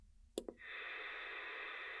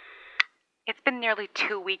It's been nearly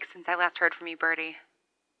 2 weeks since I last heard from you, Bertie.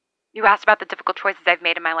 You asked about the difficult choices I've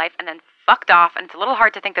made in my life and then fucked off, and it's a little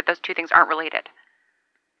hard to think that those two things aren't related.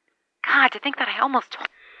 God, to think that I almost told...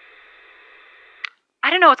 I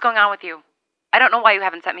don't know what's going on with you. I don't know why you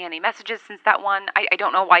haven't sent me any messages since that one. I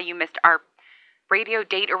don't know why you missed our radio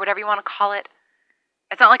date or whatever you want to call it.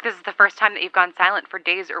 It's not like this is the first time that you've gone silent for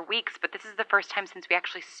days or weeks, but this is the first time since we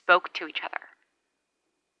actually spoke to each other.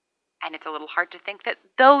 And it's a little hard to think that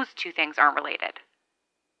those two things aren't related.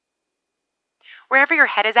 Wherever your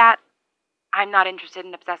head is at, I'm not interested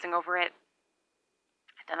in obsessing over it.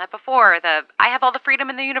 I've done that before. I have all the freedom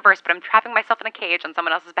in the universe, but I'm trapping myself in a cage on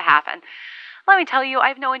someone else's behalf. And let me tell you, I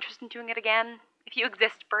have no interest in doing it again. If you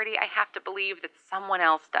exist, Bertie, I have to believe that someone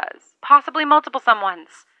else does. Possibly multiple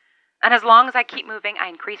someones. And as long as I keep moving, I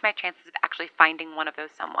increase my chances of actually finding one of those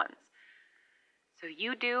someones. So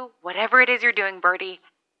you do whatever it is you're doing, Bertie,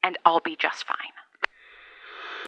 and I'll be just fine.